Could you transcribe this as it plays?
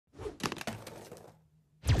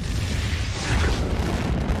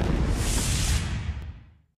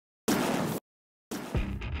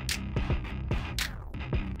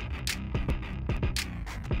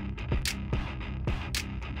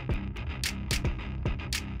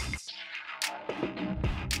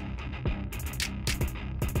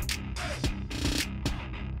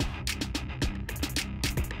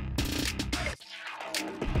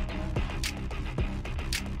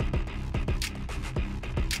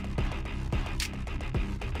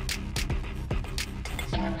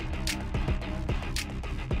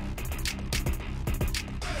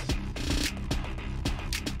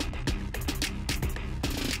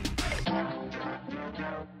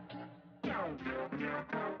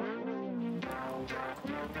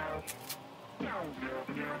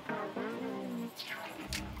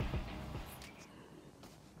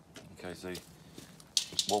Okay, so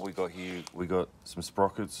what we got here, we got some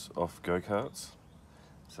sprockets off go-karts.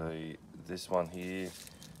 So this one here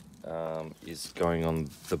is going on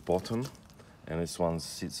the bottom, and this one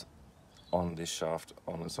sits on this shaft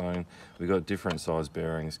on its own. We got different size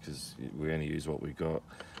bearings because we only use what we got.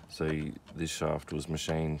 So this shaft was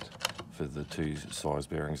machined for the two size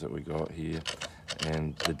bearings that we got here,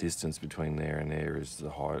 and the distance between there and there is the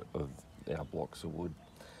height of our blocks of wood.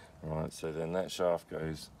 Right, so then that shaft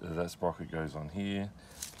goes, that sprocket goes on here,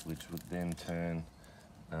 which would then turn,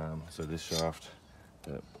 so this shaft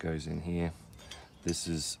that goes in here.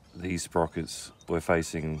 These sprockets, we're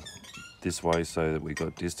facing this way so that we've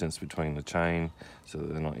got distance between the chain so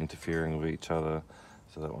that they're not interfering with each other.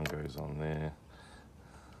 So that one goes on there,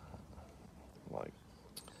 like,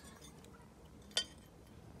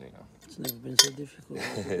 you know. It's never been so difficult.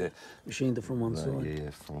 Machined it from one side.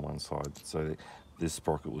 Yeah, from one side. So this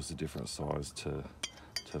sprocket was a different size to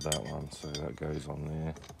that one, so that goes on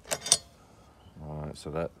there. Alright,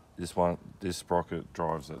 so this sprocket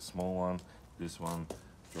drives that small one. This one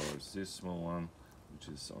drives this small one, which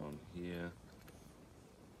is on here.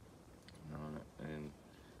 And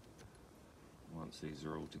once these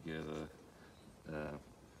are all together,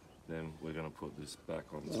 then we're going to put this back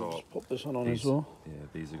on top. Just pop this one on as well. Yeah,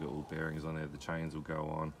 these have got all bearings on there. The chains will go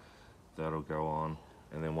on, that'll go on,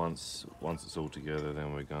 and then once it's all together,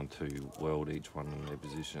 then we're going to weld each one in their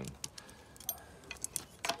position.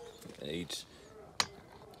 Each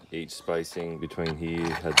spacing between here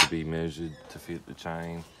had to be measured to fit the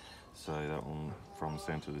chain. So that one from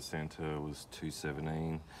center to center was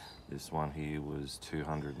 217. This one here was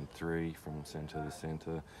 203 from center to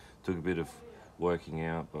center. Took a bit of working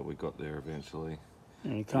out, but we got there eventually.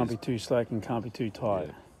 And you can't be too slack and can't be too tight.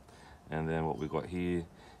 Yeah. And then what we've got here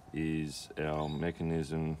is our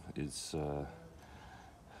mechanism. It's what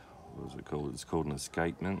is it called? It's called an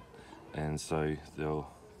escapement, and so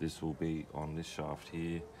this will be on this shaft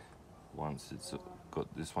here. Once it's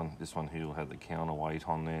got this one here will have the counterweight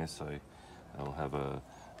on there, so it'll have a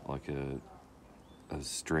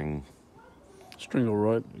string or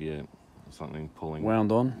rope. Yeah, something pulling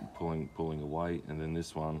wound on, pulling a weight, and then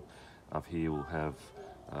this one up here will have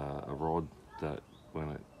a rod that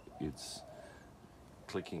when it's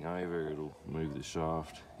clicking over, it'll move the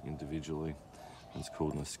shaft individually. It's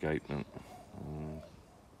called an escapement.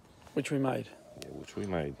 Which we made. Yeah, which we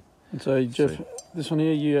made. And so, Jeff, this one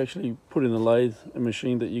here, you actually put in the lathe and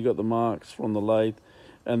machined it. You got the marks from the lathe,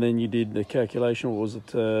 and then you did the calculation. What was it?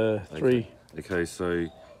 3? Okay, so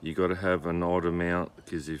you got to have an odd amount,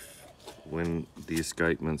 because when the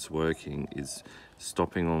escapement's working, it's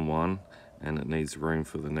stopping on one, and it needs room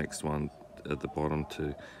for the next one at the bottom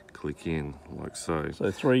to click in, like so.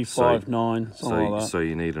 So 3, 5, 9, something like that. So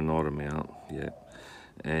you need an odd amount, yeah.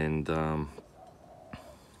 And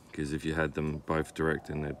because if you had them both direct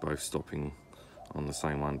and they're both stopping on the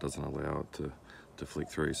same one, doesn't allow it to flick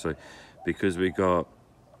through. So because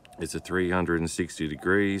it's a 360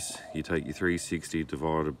 degrees, you take your 360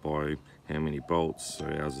 divided by how many bolts, so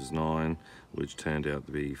ours is 9, which turned out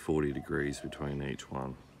to be 40 degrees between each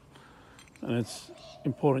one. And it's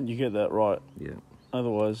important you get that right. Yeah.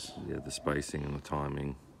 Otherwise... Yeah, the spacing and the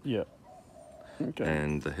timing. Yeah. Okay.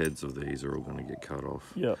 And the heads of these are all going to get cut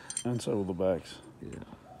off. Yeah, and so will the backs. Yeah.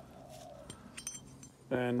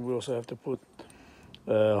 And we also have to put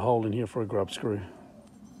a hole in here for a grub screw.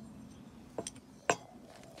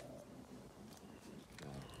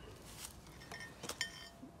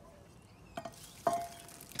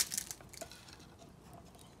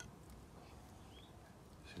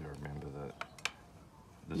 So remember that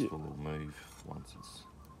this will move once it's...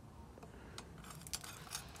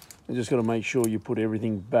 You just got to make sure you put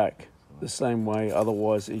everything back the same way,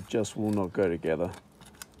 otherwise it just will not go together.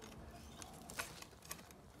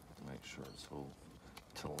 Make sure it's all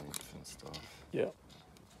to length and stuff. Yeah.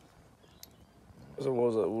 Because it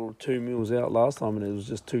was, we were 2 mils out last time and it was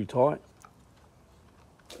just too tight.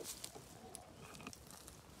 Okay,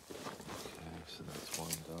 so that's one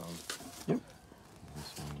done. Yep.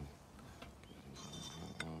 This one.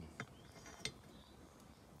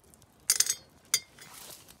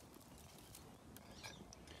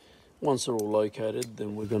 Once they're all located,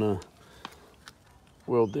 then we're going to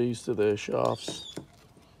weld these to their shafts.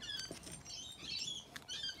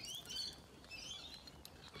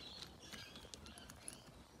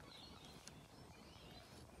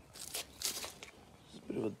 It's a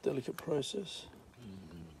bit of a delicate process.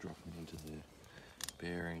 Drop them into their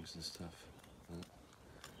bearings and stuff. And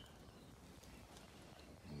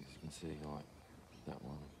as you can see, like that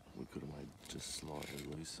one, we could have made just slightly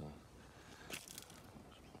looser.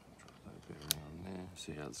 Drop that bearing on there.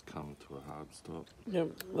 See how it's come to a hard stop. Yep,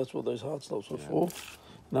 that's what those hard stops are Yeah. for.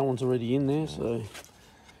 That one's already in there, so. And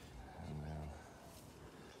then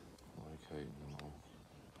locating them all.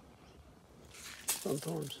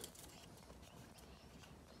 Sometimes.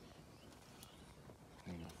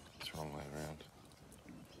 It's the wrong way around.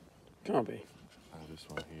 Can't be. This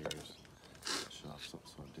one here is shafts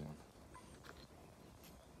upside down.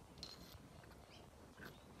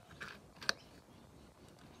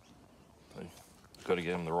 So, got to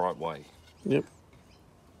get them the right way. Yep.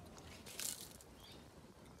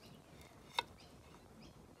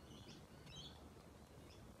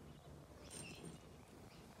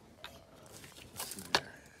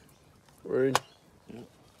 We're in. Yep.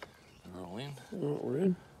 They're all in. Right, we're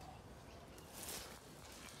in.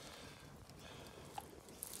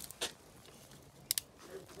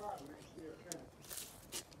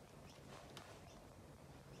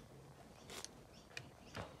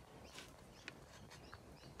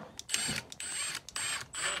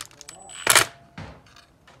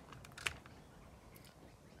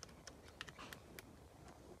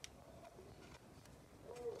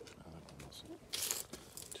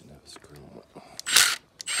 Didn't have a screw on it.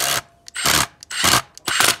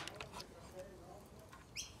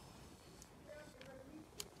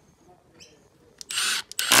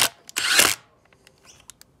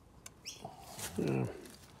 Yeah.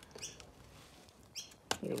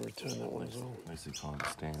 I gotta return that one as well. At least it kind of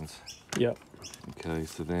stands. Yep. Okay,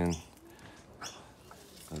 so then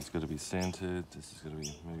that's got to be centered. This is going to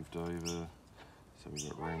be moved over. So we've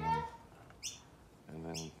got room. And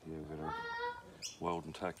then, yeah, we've got to weld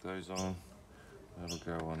and tack those on. That'll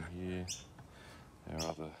go on here. Our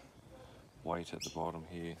other weight at the bottom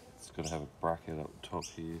here. It's got to have a bracket up top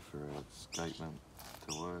here for our escapement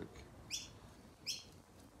to work.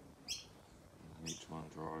 And each one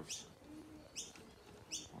drives.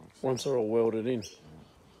 Once they're all welded in.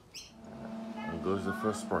 And goes the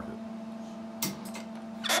first sprocket.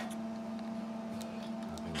 I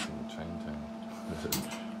think it's in the chain town.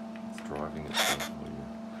 It's driving itself for you.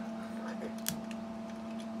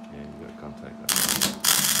 Yeah, you got to contact that.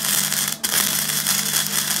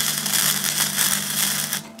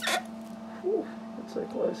 Ooh, that's so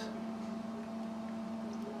close.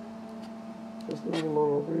 There's not a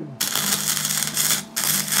lot of room.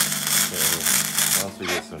 Yeah, once we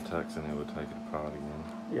get some tacks in here, we'll take it apart again.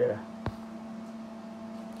 Yeah.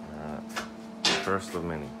 Alright, first of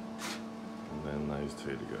many. And then those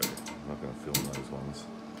two to go. I'm not going to film those ones.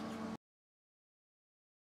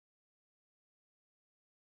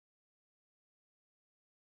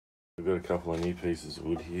 We've got a couple of new pieces of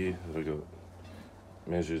wood here that I got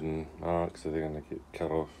measured and marked, so they're going to get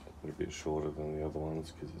cut off. They're a bit shorter than the other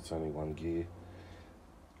ones because it's only one gear,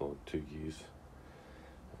 or 2 gears.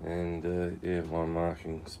 And yeah, my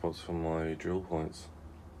marking spots for my drill points.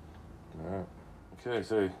 Alright, okay,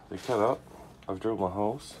 so they're cut up. I've drilled my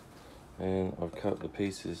holes and I've cut the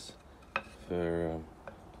pieces for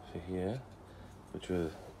here, which were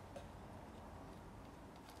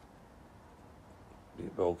a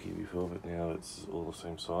bit bulky before, but now it's all the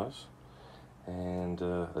same size. And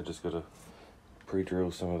I just got to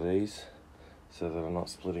pre-drill some of these so that I'm not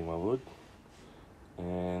splitting my wood,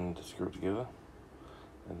 and screw it together,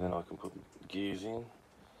 and then I can put gears in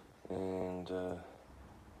and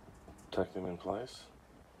tack them in place.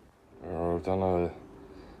 I've done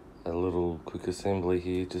a little quick assembly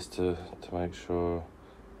here just to make sure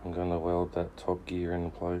I'm going to weld that top gear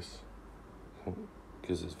in place,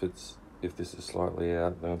 because if this is slightly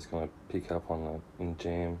out, then it's going to pick up on and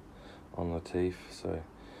jam on the teeth. So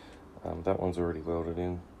that one's already welded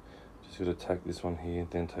in. Just got to tack this one here,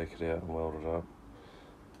 then take it out and weld it up.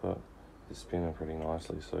 But it's spinning pretty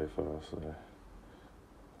nicely so far. So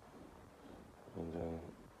and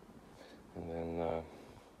then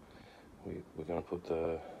we're going to put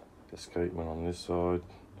the escapement on this side,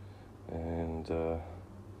 and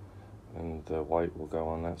the weight will go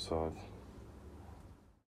on that side.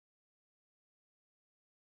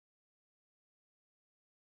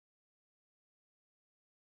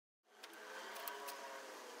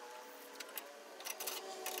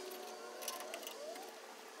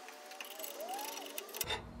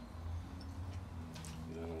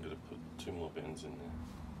 Then I'm going to put bones in there.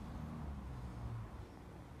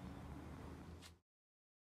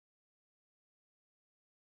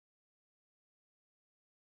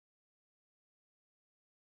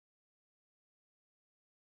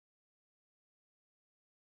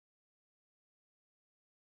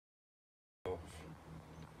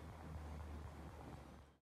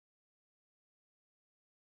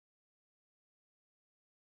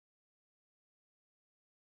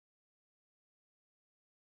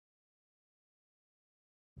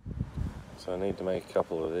 So I need to make a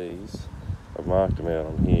couple of these. I've marked them out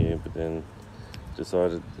on here, but then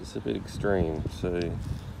decided it's a bit extreme, so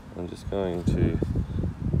I'm just going to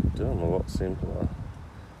do them a lot simpler.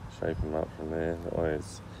 Shape them up from there. That way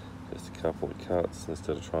it's just a couple of cuts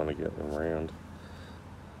instead of trying to get them round.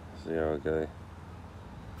 See how I go.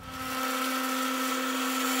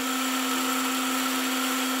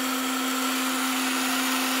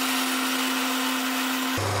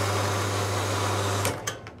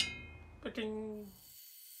 Ba-ding.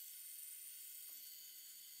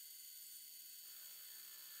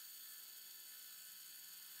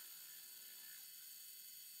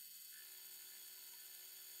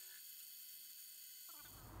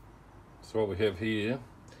 So what we have here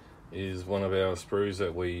is one of our sprues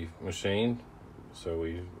that we machined. So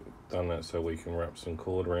we've done that so we can wrap some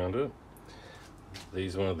cord around it.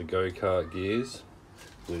 These are one of the go-kart gears,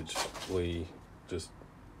 which we just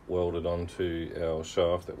welded onto our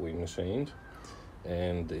shaft that we machined,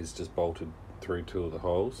 and it's just bolted through two of the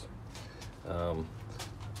holes.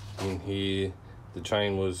 In here the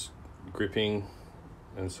chain was gripping,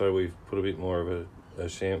 and so we've put a bit more of a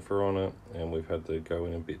chamfer on it, and we've had to go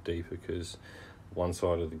in a bit deeper because one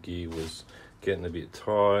side of the gear was getting a bit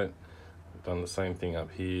tight. We've done the same thing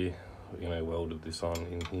up here, you know, welded this on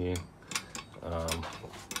in here.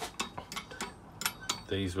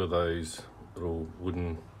 These were those little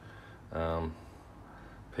wooden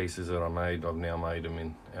pieces that I made. I've now made them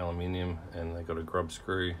in aluminium, and they got a grub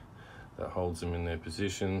screw that holds them in their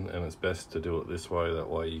position, and it's best to do it this way. That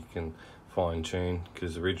way you can fine tune,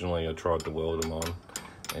 because originally I tried to weld them on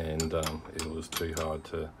and it was too hard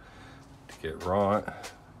to get right.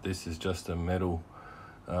 This is just a metal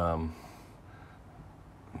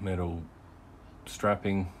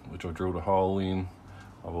strapping which I drilled a hole in.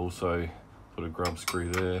 I've also put a grub screw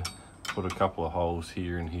there, put a couple of holes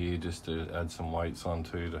here and here just to add some weights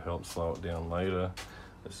onto to help slow it down later.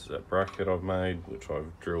 This is that bracket I've made, which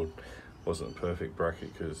I've drilled. Wasn't a perfect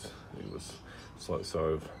bracket because it was slow,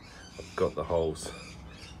 so I've got the holes,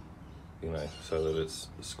 you know, so that it's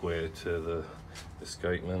square to the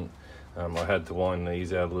escapement. I had to wind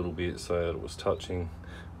these out a little bit so that it was touching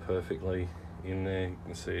perfectly in there. You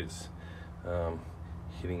can see it's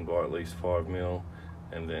hitting by at least 5 mil,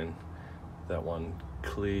 and then that one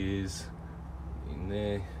clears in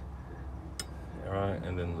there, all right,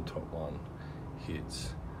 and then the top one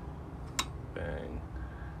hits, bang,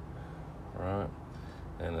 all right,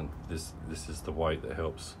 and then this is the weight that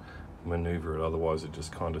helps maneuver it, otherwise it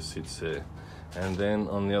just kind of sits there. And then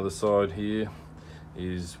on the other side here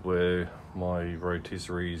is where my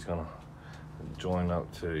rotisserie is gonna join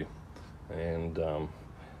up to, and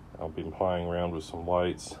I've been playing around with some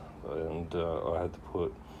weights, and I had to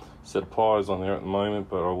put a set of pliers on there at the moment,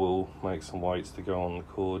 but I will make some weights to go on the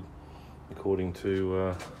cord according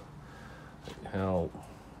to how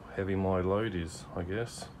heavy my load is, I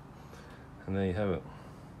guess. And there you have it.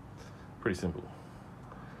 Pretty simple,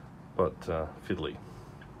 but fiddly.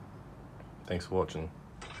 Thanks for watching.